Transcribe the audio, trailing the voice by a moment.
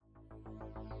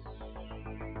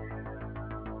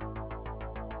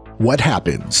What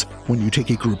happens when you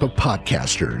take a group of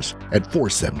podcasters and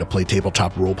force them to play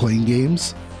tabletop role-playing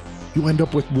games? You end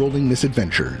up with Rolling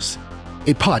Misadventures,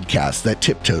 a podcast that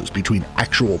tiptoes between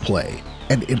actual play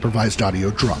and improvised audio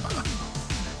drama.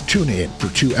 Tune in for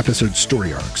 2-episode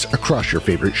story arcs across your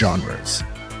favorite genres.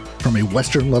 From a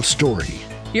Western love story,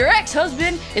 your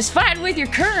ex-husband is fighting with your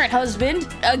current husband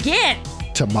again,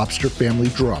 to mobster family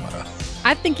drama.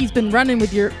 I think he's been running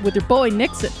with your boy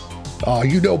Nixon. Oh,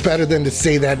 you know better than to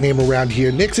say that name around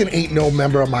here. Nixon ain't no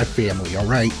member of my family, all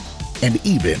right? And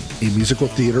even a musical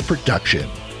theater production.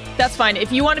 That's fine.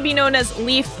 If you want to be known as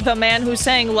Leaf, the man who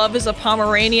sang Love is a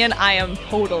Pomeranian, I am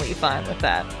totally fine with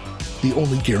that. The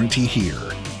only guarantee here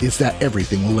is that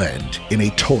everything will end in a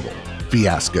total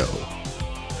fiasco.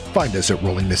 Find us at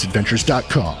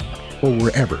rollingmisadventures.com or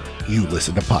wherever you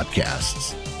listen to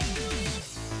podcasts.